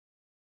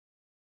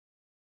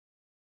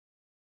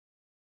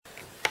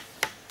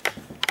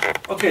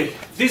Okay,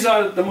 these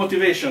are the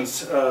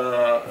motivations.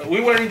 We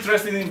were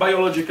interested in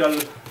biological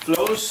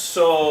flows,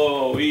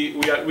 so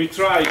we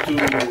try to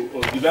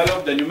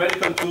develop the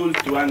numerical tool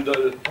to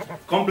handle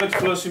complex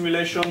flow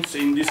simulations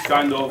in this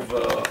kind of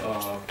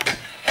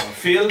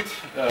field.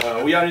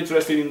 We are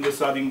interested in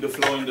studying the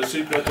flow in the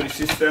circulatory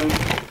system,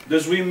 the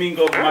swimming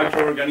of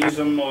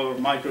microorganisms or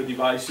micro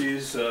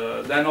devices,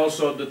 then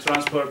also the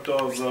transport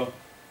of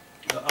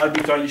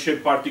arbitrarily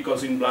shaped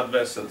particles in blood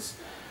vessels.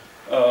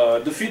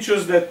 The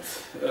features that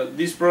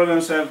these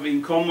programs have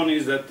in common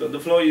is that the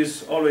flow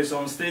is always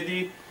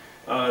unsteady,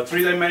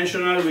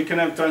 three-dimensional. We can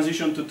have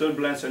transition to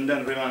turbulence and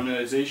then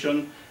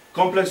renormalization.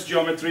 Complex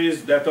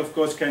geometries that of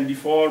course can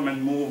deform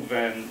and move,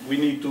 and we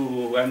need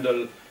to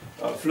handle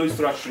fluid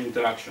structure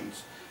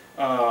interactions.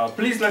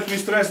 Please let me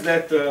stress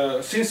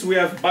that since we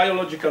have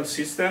biological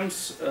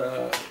systems,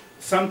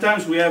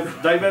 sometimes we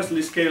have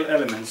diversely scaled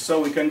elements. So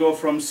we can go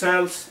from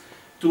cells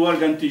to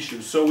organ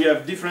tissues. So we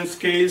have different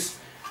scales.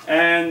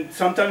 And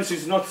sometimes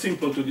it's not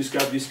simple to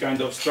describe this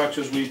kind of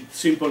structures with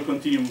simple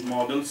continuum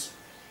models.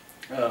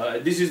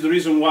 This is the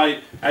reason why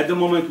at the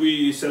moment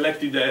we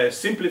selected a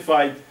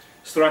simplified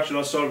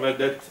structural solver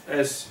that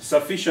has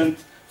sufficient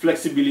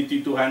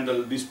flexibility to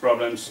handle these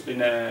problems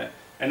in an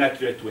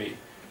accurate way.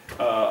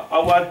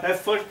 Our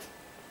effort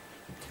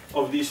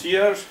of this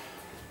year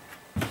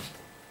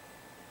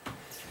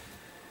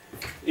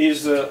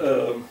is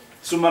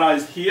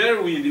summarized here.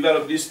 We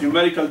developed this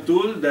numerical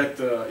tool that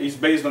is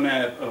based on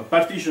a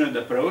partitioned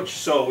approach.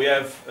 So we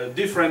have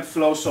different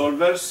flow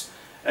solvers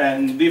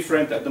and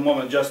different, at the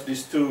moment, just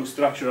these two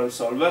structural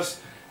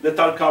solvers that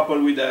are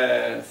coupled with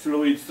a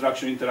fluid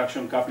structure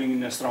interaction coupling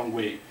in a strong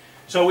way.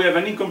 So we have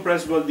an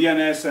incompressible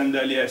DNS and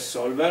LES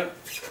solver.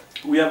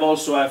 We have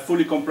also a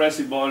fully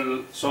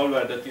compressible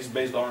solver that is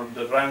based on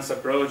the RANS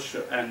approach,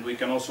 and we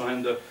can also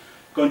handle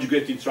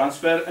conjugated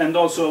transfer. And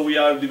also we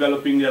are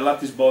developing the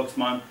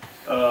lattice-Boltzmann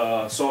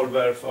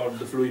solver for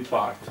the fluid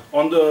part.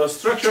 On the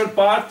structural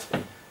part,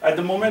 at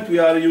the moment we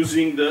are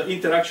using the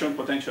interaction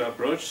potential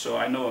approach. So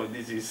I know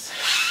this is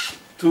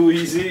too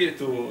easy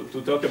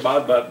to talk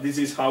about, but this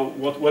is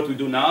what we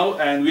do now.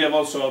 And we have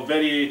also a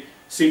very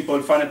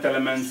simple finite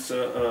elements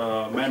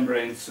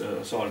membranes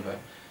solver.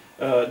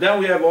 Then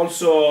we have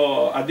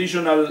also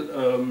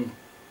additional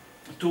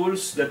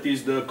tools, that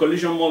is the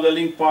collision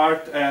modeling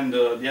part and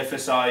the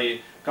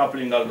FSI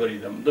coupling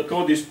algorithm. The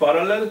code is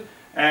parallel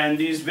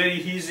and is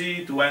very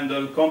easy to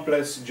handle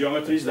complex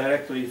geometries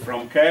directly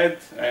from CAD,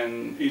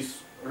 and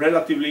is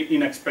relatively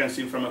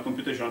inexpensive from a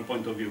computational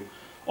point of view.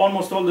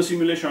 Almost all the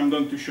simulation I'm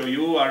going to show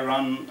you are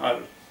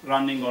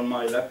running on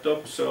my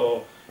laptop,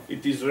 so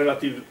it is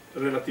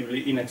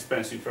relatively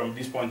inexpensive from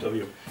this point of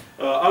view.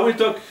 I will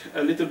talk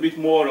a little bit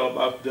more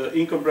about the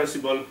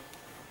incompressible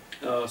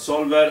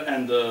solver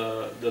and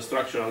the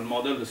structural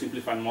model, the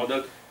simplified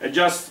model.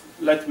 Just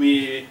let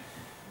me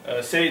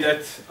say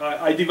that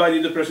I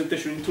divided the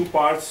presentation in two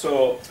parts.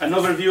 So an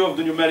overview of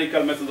the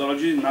numerical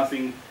methodology,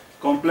 nothing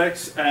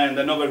complex, and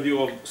an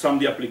overview of some of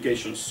the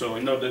applications, so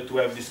in order to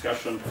have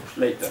discussion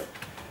later.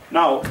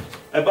 Now,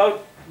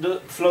 about the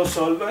flow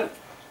solver.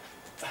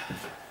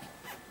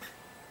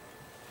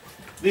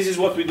 This is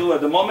what we do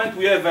at the moment.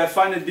 We have a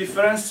finite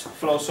difference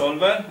flow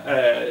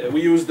solver.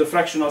 We use the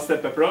fractional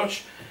step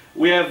approach.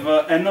 We have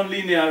the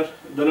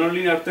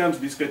nonlinear terms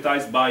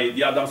discretized by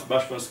the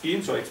Adams-Bashforth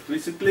scheme, so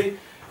explicitly.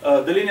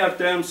 The linear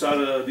terms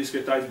are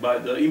discretized by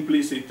the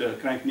implicit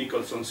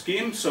Crank-Nicholson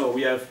scheme. So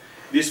we have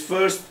this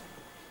first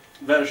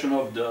version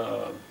of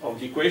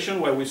the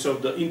equation where we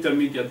solve the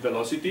intermediate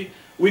velocity.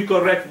 We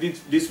correct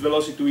this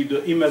velocity with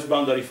the immense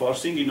boundary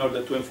forcing in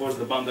order to enforce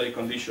the boundary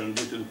condition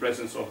due to the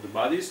presence of the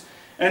bodies.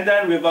 And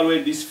then we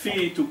evaluate this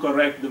phi to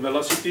correct the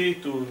velocity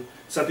to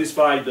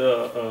satisfy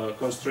the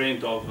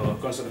constraint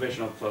of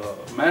conservation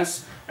of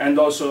mass, and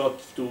also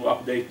to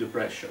update the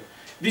pressure.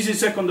 This is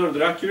second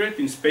order accurate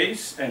in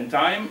space and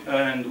time,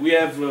 and we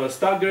have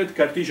staggered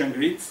Cartesian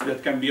grids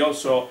that can be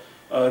also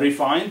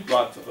refined,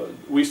 but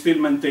we still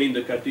maintain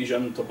the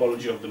Cartesian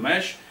topology of the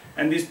mesh,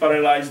 and is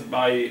parallelized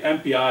by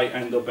MPI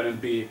and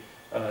OpenMP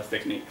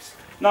techniques.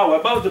 Now,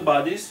 about the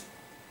bodies,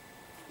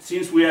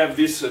 since we have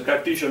this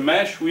Cartesian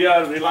mesh, we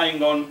are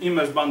relying on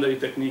immense boundary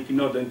technique in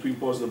order to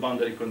impose the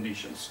boundary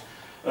conditions.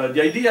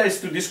 The idea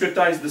is to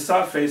discretize the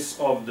surface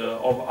of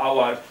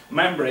our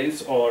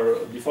membranes or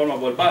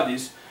deformable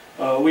bodies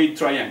with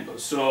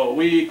triangles. So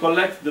we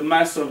collect the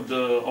mass of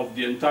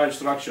the entire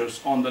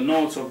structures on the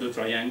nodes of the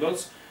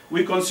triangles.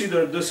 We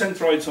consider the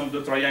centroids of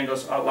the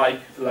triangles are like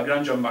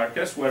Lagrangian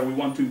markers, where we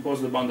want to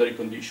impose the boundary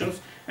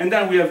conditions. And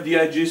then we have the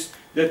edges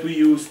that we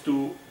use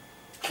to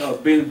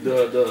build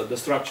the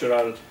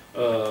structural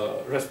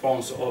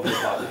response of the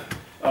body.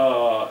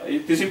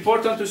 It is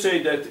important to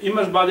say that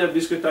image bodies are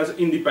discretized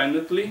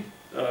independently.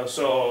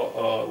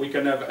 So we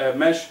can have a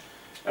mesh,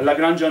 a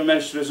Lagrangian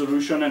mesh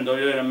resolution and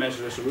Eulerian mesh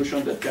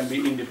resolution that can be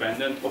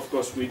independent, of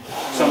course with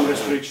some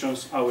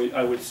restrictions,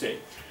 I would say.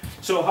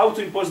 So how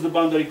to impose the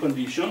boundary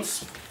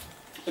conditions?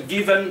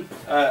 Given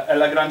a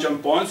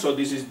Lagrangian point, so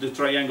this is the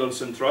triangle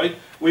centroid,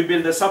 we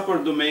build a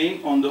support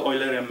domain on the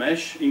Eulerian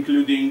mesh,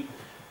 including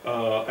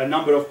a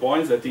number of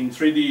points that in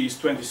 3D is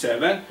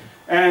 27,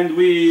 and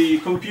we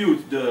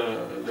compute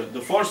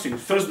the forcing,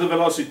 first the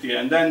velocity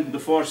and then the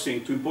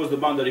forcing to impose the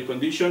boundary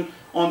condition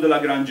on the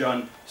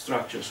Lagrangian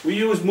structures. We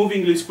use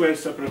moving least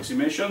squares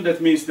approximation.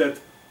 That means that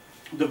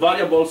the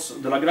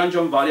variables, the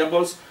Lagrangian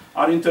variables,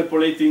 are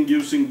interpolating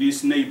using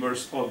these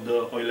neighbors of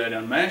the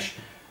Eulerian mesh,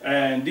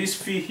 and this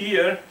phi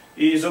here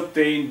is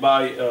obtained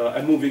by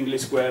a moving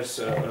least squares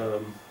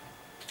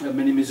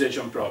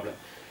minimization problem.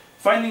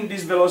 Finding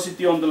this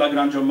velocity on the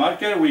Lagrangian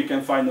marker, we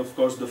can find, of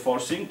course, the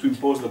forcing to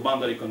impose the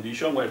boundary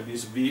condition, where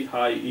this V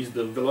high is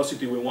the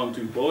velocity we want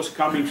to impose,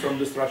 coming from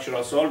the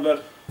structural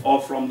solver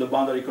or from the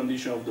boundary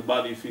condition of the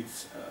body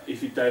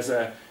if it has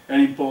an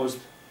imposed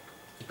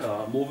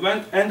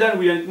movement. And then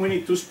we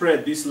need to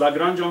spread this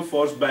Lagrangian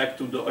force back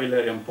to the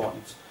Eulerian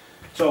points.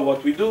 So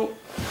what we do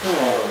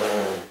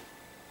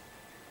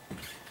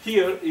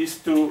here is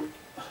to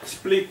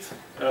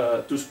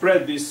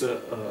spread these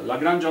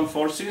Lagrangian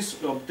forces,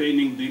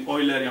 obtaining the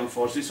Eulerian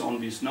forces on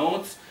these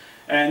nodes.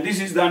 And this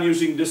is done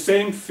using the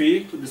same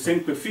phi, the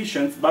same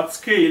coefficient, but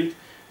scaled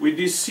with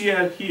this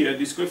CL here,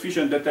 this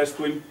coefficient that has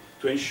to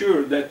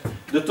ensure that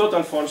the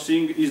total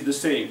forcing is the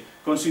same,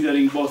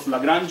 considering both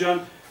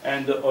Lagrangian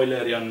and the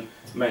Eulerian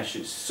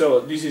meshes.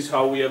 So this is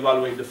how we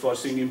evaluate the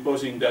forcing,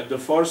 imposing that the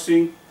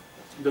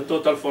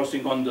total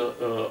forcing on the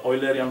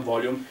Eulerian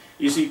volume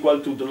is equal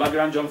to the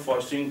Lagrangian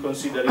forcing,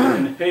 considering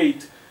an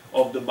height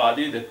of the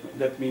body.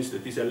 That means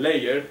that is a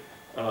layer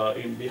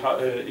in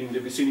the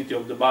vicinity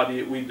of the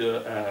body with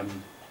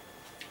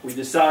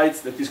the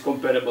sides that is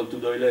comparable to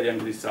the Eulerian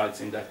grid sides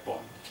in that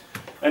point.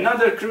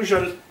 Another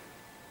crucial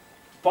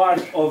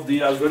part of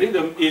the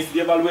algorithm is the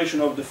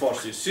evaluation of the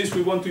forces. Since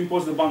we want to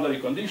impose the boundary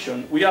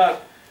condition, we are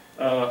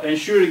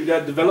ensuring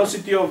that the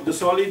velocity of the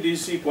solid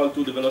is equal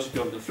to the velocity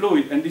of the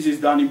fluid, and this is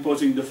done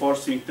imposing the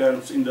forcing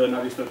terms in the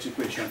Navier-Stokes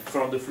equation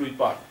from the fluid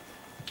part.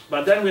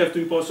 But then we have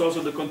to impose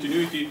also the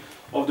continuity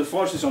of the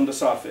forces on the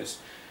surface.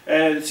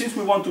 And since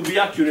we want to be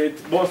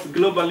accurate both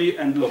globally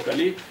and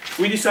locally,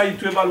 we decided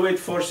to evaluate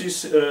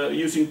forces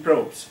using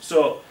probes.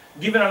 So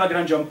given a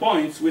Lagrangian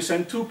points, we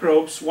send two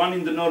probes, one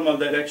in the normal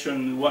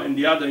direction and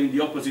the other in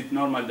the opposite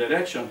normal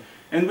direction,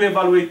 and we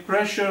evaluate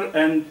pressure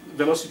and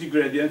velocity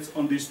gradients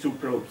on these two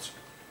probes.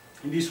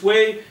 In this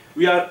way,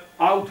 we are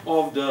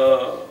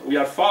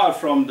far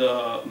from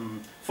the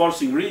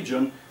forcing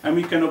region, and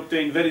we can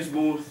obtain very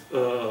smooth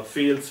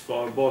fields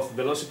for both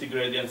velocity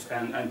gradients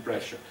and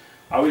pressure.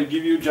 I will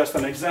give you just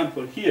an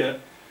example here.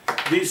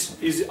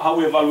 This is how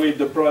we evaluate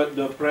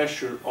the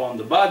pressure on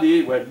the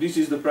body, where this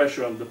is the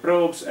pressure on the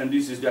probes, and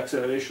this is the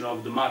acceleration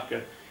of the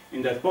marker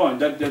in that point.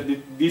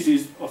 This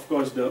is, of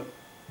course, the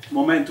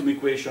momentum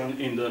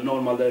equation in the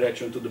normal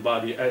direction to the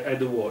body at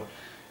the wall.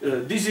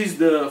 This is,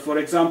 for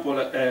example,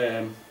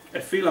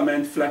 a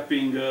filament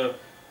flapping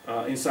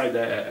inside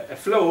a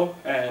flow,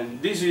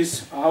 and this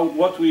is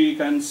what we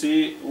can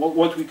see,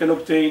 what we can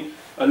obtain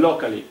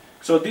locally.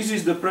 So this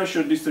is the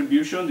pressure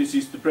distribution, this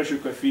is the pressure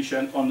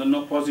coefficient on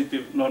the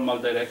positive normal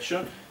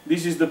direction,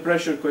 this is the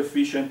pressure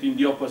coefficient in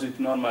the opposite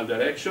normal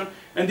direction,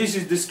 and this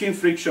is the skin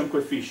friction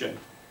coefficient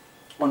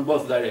on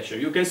both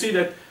directions. You can see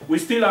that we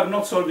still are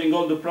not solving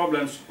all the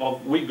problems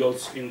of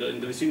wiggles in the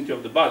vicinity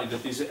of the body.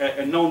 That is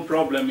a known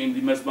problem in the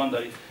mass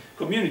boundary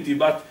community,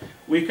 but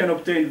we can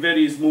obtain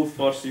very smooth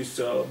forces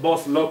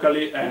both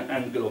locally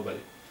and globally.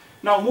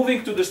 Now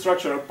moving to the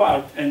structural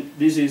part, and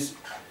this is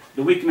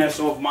the weakness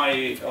of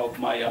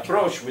my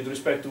approach with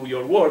respect to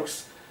your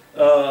works,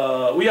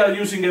 we are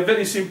using a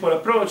very simple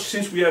approach.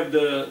 Since we have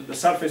the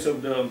surface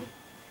of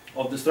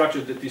the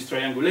structure that is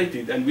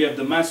triangulated and we have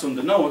the mass on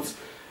the nodes,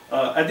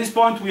 at this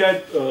point we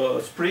add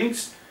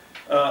springs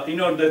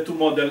in order to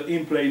model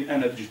in-plane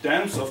energy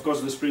terms. Of course,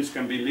 the springs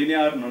can be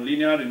linear,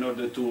 non-linear, in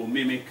order to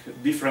mimic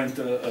different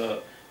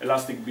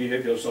elastic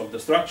behaviors of the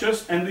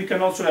structures, and we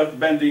can also have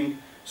bending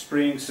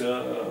springs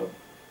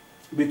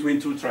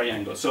between two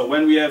triangles. So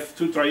when we have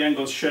two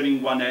triangles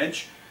sharing one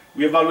edge,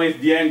 we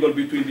evaluate the angle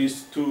between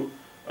these two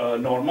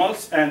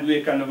normals, and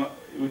we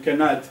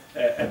can add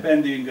a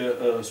bending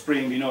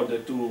spring in order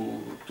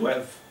to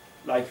have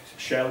like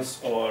shells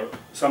or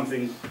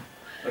something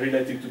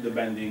related to the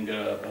bending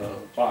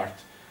part.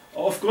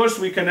 Of course,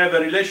 we can have a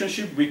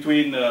relationship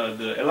between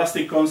the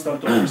elastic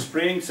constant of the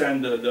springs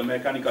and the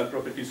mechanical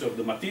properties of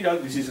the material.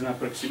 This is an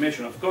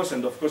approximation, of course,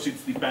 and of course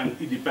it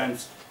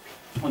depends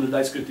on the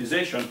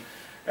discretization.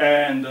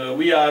 And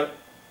we are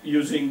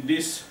using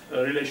this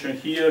relation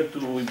here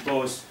to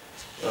impose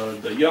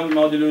the Young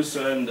modulus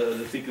and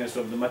the thickness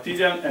of the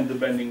material and the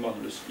bending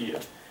modulus here.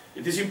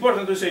 It is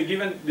important to say,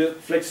 given the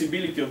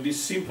flexibility of this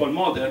simple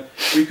model,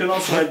 we can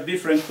also have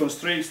different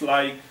constraints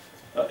like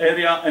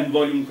area and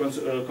volume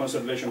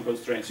conservation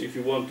constraints if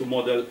you want to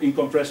model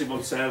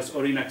incompressible cells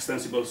or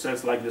inextensible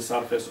cells like the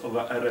surface of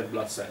a red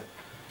blood cell.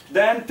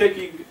 Then,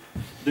 taking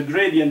the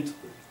gradient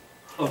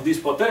of these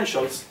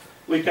potentials,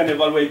 we can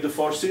evaluate the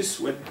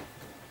forces.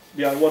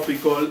 They are what we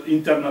call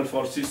internal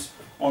forces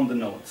on the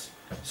nodes.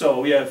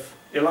 So we have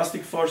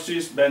elastic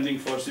forces, bending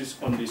forces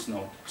on this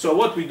node. So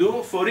what we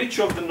do, for each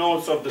of the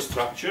nodes of the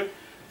structure,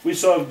 we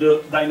solve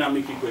the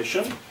dynamic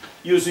equation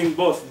using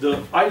both the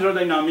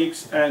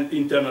hydrodynamics and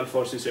internal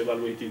forces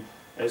evaluated,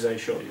 as I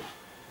show you.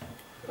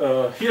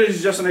 Here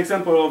is just an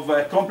example of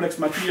a complex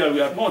material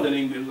we are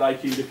modeling,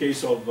 like in the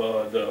case of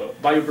the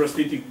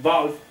bioprosthetic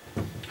valve,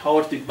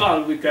 aortic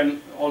valve. We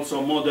can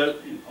also model,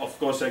 of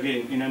course,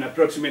 again, in an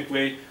approximate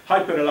way,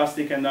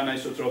 hyperelastic and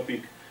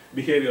anisotropic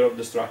behavior of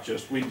the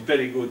structures with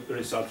very good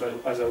results,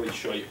 as I will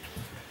show you.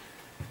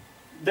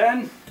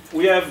 Then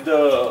we have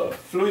the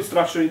fluid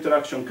structure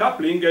interaction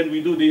coupling, and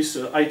we do this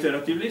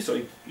iteratively, so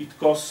it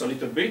costs a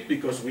little bit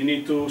because we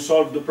need to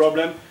solve the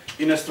problem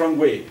in a strong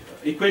way.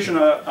 Equations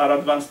are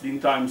advanced in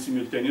time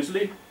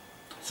simultaneously,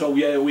 so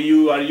we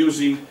are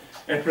using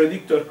a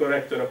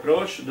predictor-corrector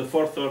approach, the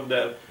fourth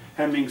order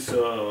Hemming's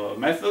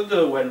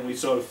method, when we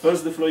solve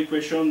first the flow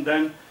equation,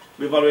 then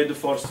we evaluate the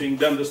forcing,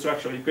 then the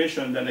structural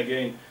equation, then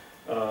again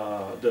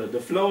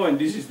the flow, and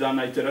this is done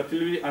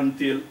iteratively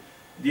until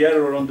the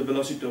error on the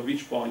velocity of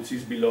each point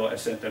is below a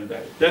certain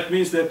value. That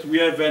means that we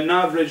have an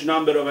average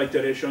number of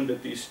iterations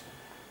that is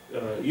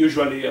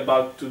usually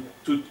about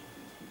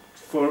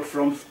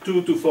from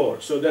 2 to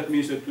 4. So that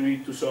means that we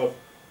need to solve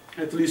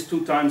at least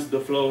 2 times the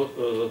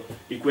flow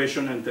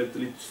equation and at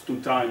least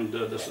 2 times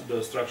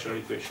the structural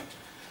equation.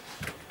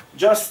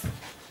 Just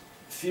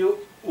few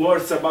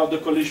words about the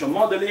collision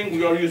modeling.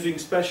 We are using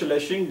special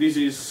hashing.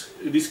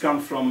 This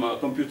comes from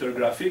computer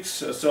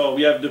graphics. So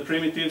we have the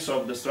primitives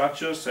of the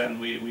structures, and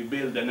we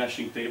build the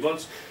hashing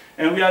tables.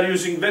 And we are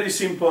using very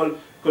simple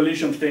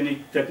collision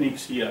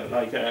techniques here,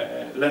 like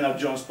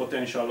Lennard-Jones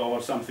potential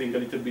or something a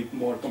little bit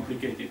more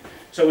complicated.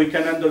 So we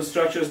can handle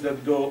structures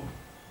that go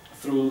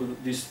through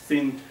these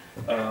thin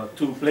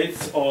 2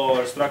 plates,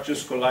 or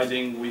structures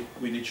colliding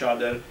with each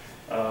other.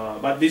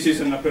 But this is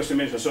an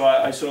approximation. So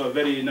I saw a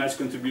very nice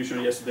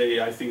contribution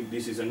yesterday. I think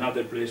this is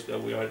another place that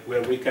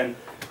where we can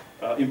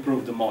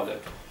improve the model.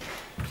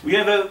 We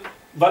have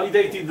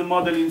validated the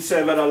model in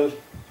several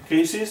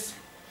cases.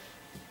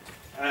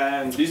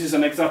 And this is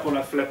an example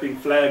of flapping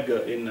flag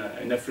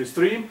in a free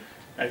stream.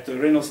 At the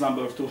Reynolds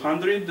number of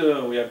 200,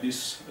 we have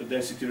this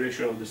density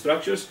ratio of the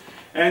structures.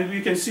 And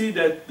we can see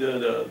that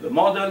the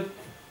model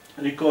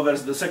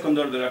recovers the second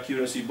order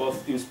accuracy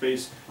both in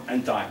space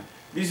and time.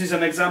 This is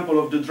an example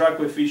of the drag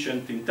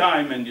coefficient in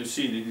time, and you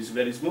see that it is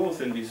very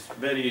smooth and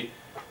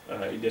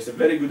there's a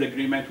very good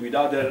agreement with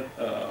other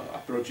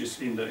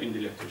approaches in the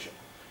electrician.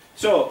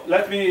 So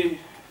let me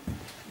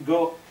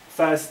go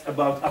fast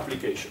about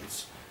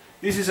applications.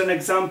 This is an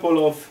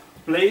example of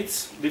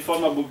plates,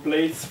 deformable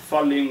plates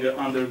falling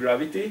under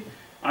gravity.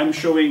 I'm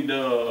showing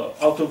the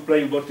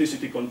out-of-plane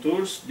vorticity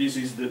contours. This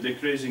is the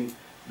decreasing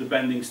the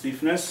bending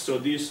stiffness. So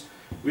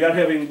we are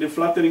having the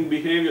flattering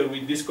behavior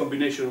with this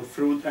combination of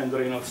fruit and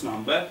Reynolds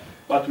number,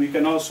 but we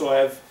can also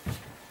have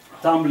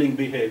tumbling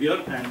behavior,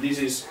 and this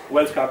is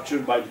well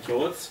captured by the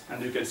clothes.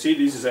 And you can see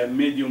this is a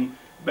medium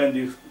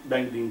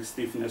bending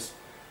stiffness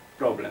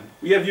problem.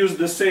 We have used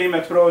the same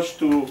approach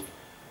to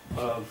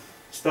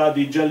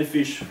study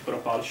jellyfish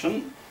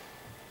propulsion,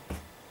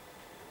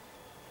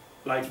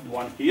 like the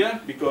one here,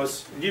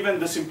 because given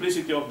the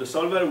simplicity of the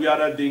solver, we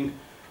are adding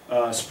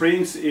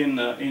springs in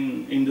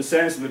the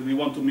sense that we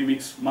want to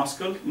mimic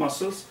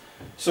muscles.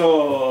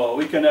 So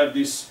we can have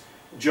this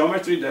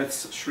geometry that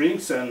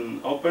shrinks and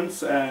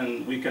opens,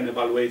 and we can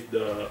evaluate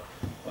the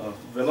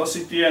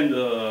velocity and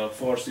the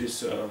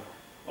forces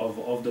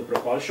of the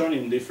propulsion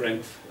in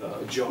different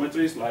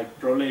geometries, like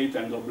prolate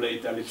and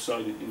oblate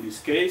ellipsoid in this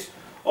case,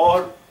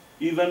 or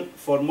even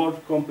for more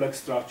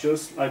complex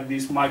structures like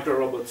these micro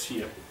robots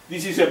here.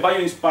 This is a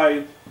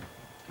bio-inspired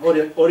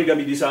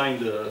origami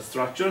designed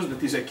structures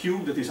that is a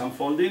cube that is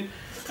unfolding,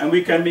 and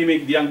we can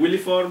mimic the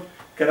anguilliform,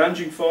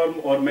 caranging form,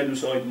 or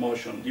medusoid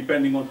motion,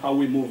 depending on how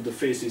we move the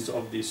faces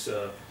of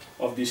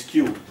this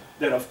cube.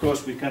 Then, of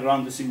course, we can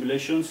run the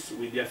simulations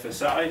with the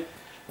FSI.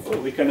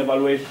 We can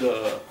evaluate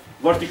the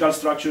vertical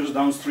structures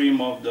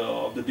downstream of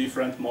the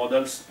different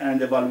models,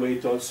 and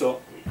evaluate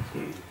also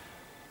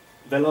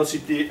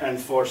velocity and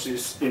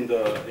forces in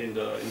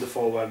the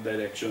forward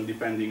direction,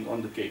 depending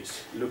on the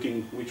case,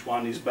 looking which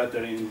one is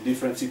better in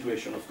different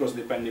situations, of course,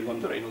 depending on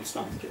the Reynolds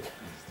number.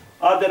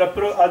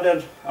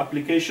 Other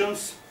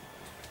applications.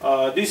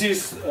 This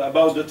is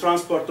about the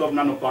transport of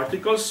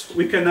nanoparticles.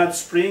 We can add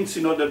springs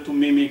in order to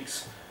mimic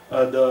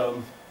the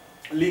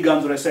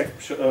ligand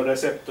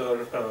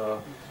receptor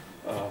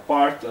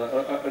part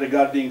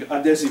regarding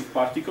adhesive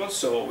particles.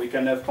 So we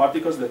can have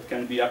particles that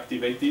can be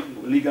activated,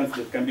 ligands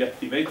that can be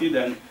activated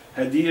and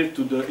adhere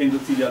to the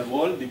endothelial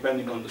wall,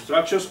 depending on the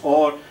structures,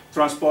 or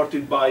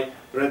transported by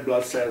red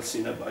blood cells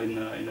in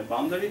a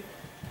boundary,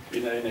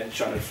 in a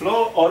channel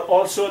flow, or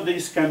also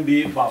these can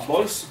be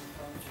bubbles.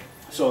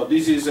 So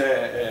this is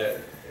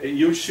a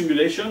huge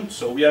simulation.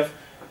 So we have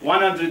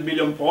 100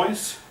 million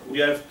points. We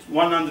have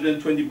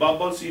 120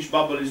 bubbles. Each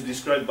bubble is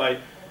described by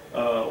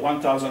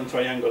 1,000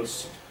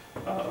 triangles,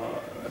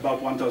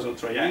 about 1,000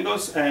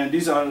 triangles, and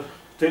these are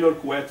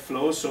Taylor-Couette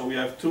flows, so we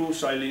have 2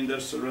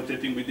 cylinders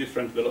rotating with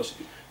different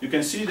velocity. You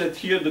can see that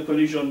here the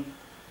collision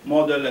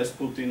model has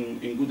put in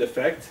good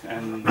effect,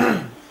 and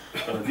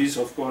this,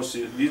 of course,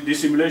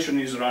 this simulation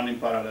is run in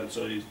parallel,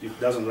 so it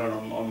doesn't run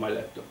on my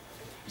laptop.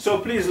 So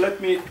please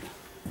let me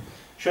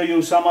show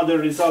you some other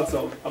results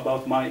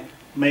about my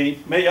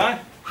main. May I?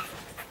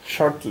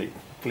 Shortly,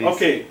 please.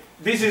 Okay,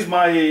 this is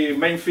my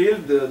main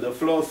field, the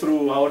flow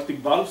through aortic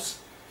valves.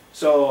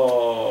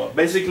 So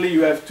basically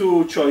you have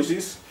two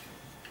choices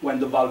when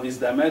the valve is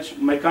damaged,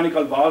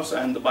 mechanical valves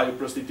and the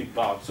bioprosthetic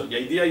valve. So the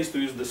idea is to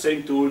use the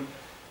same tool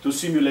to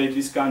simulate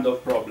these kind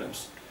of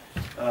problems.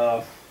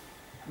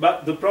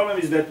 But the problem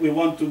is that we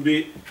want to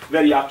be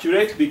very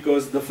accurate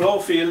because the flow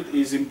field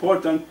is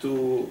important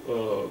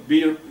to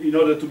in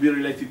order to be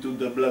related to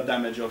the blood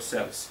damage of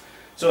cells.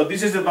 So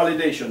this is the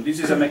validation. This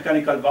is a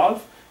mechanical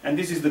valve, and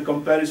this is the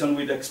comparison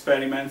with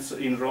experiments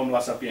in Rome La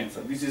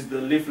Sapienza. This is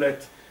the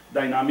leaflet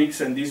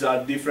dynamics, and these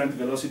are different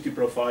velocity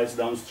profiles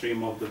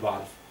downstream of the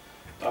valve.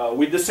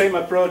 With the same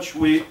approach,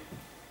 we're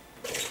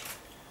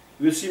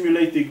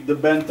simulating the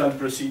Benthal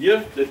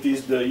procedure, that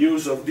is the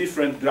use of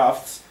different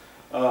grafts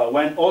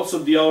when also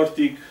the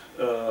aortic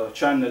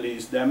channel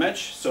is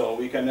damaged. So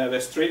we can have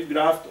a straight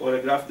graft or a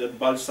graft that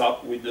bulks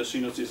up with the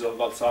sinuses of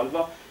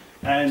Valsalva,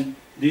 and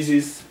this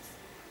is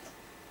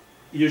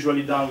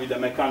usually done with a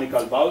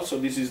mechanical valve. So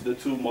this is the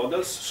two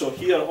models. So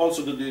here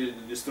also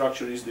the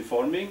structure is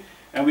deforming,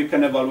 and we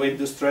can evaluate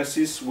the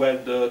stresses where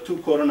the two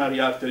coronary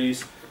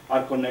arteries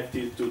are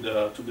connected to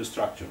the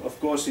structure. Of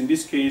course, in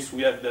this case,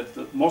 we have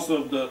that most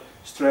of the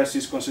stress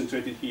is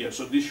concentrated here,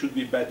 so this should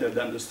be better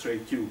than the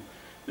straight tube.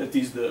 That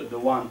is the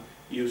one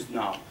used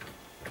now.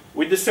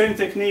 With the same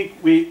technique,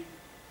 we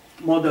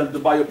modeled the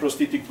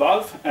bioprosthetic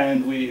valve,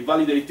 and we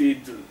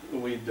validated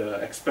with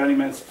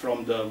experiments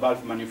from the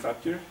valve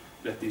manufacturer,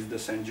 that is the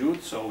St.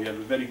 Jude. So we have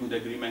a very good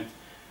agreement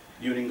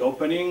during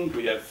opening.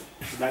 We have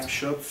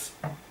snapshots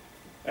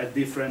at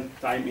different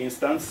time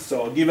instance.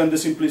 So given the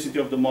simplicity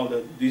of the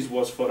model, this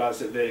was for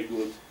us a very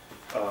good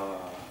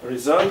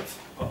result.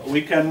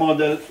 We can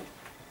model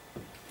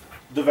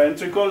the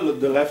ventricle,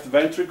 the left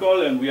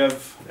ventricle, and we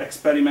have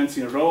experiments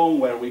in Rome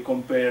where we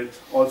compared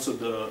also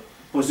the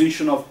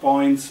position of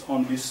points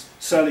on this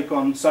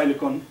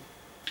silicon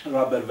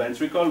rubber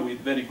ventricle with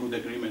very good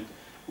agreement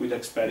with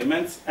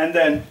experiments. And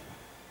then,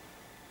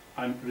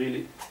 I'm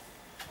really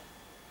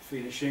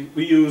finishing,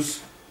 we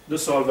use the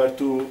solver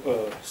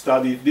to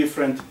study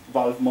different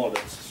valve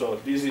models. So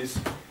this is,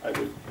 I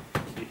will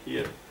be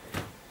here,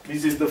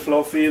 this is the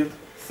flow field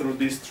through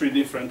these three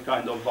different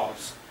kind of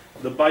valves.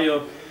 The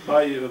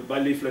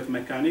bi-leaflet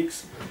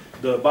mechanics,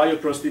 the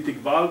bioprosthetic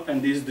valve,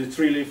 and this is the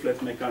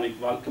three-leaflet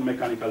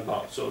mechanical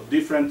valve. So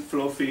different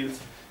flow fields,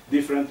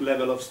 different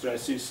level of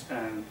stresses,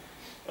 and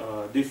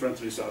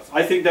different results.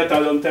 I think that I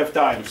don't have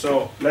time,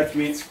 so let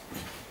me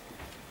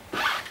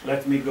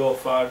go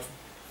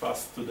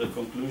fast to the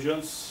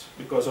conclusions,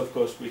 because of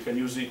course we can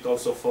use it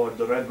also for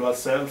the red blood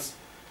cells.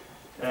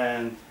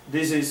 And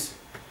this is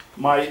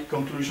my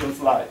conclusion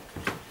slide.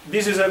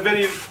 This is a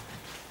very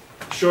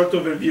short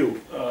overview.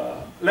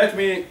 Let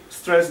me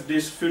stress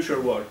this future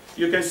work.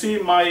 You can see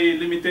my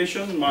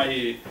limitation,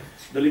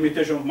 the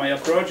limitation of my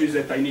approach is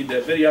that I need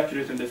a very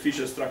accurate and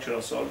efficient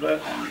structural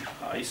solver, and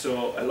I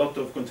saw a lot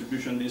of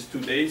contribution these 2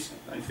 days.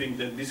 I think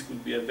that this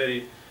could be a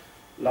very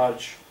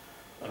large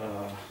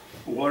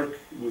work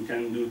we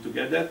can do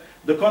together.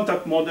 The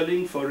contact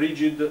modeling for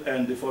rigid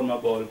and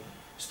deformable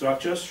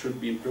structures should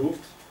be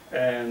improved,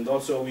 and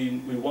also we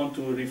want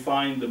to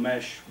refine the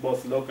mesh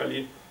both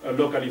locally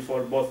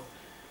for both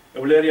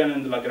Eulerian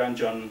and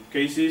Lagrangian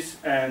cases,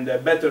 and a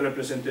better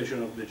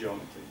representation of the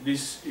geometry.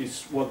 This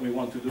is what we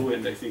want to do,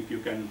 and I think you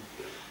can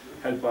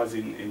help us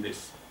in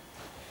this.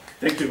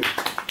 Thank you.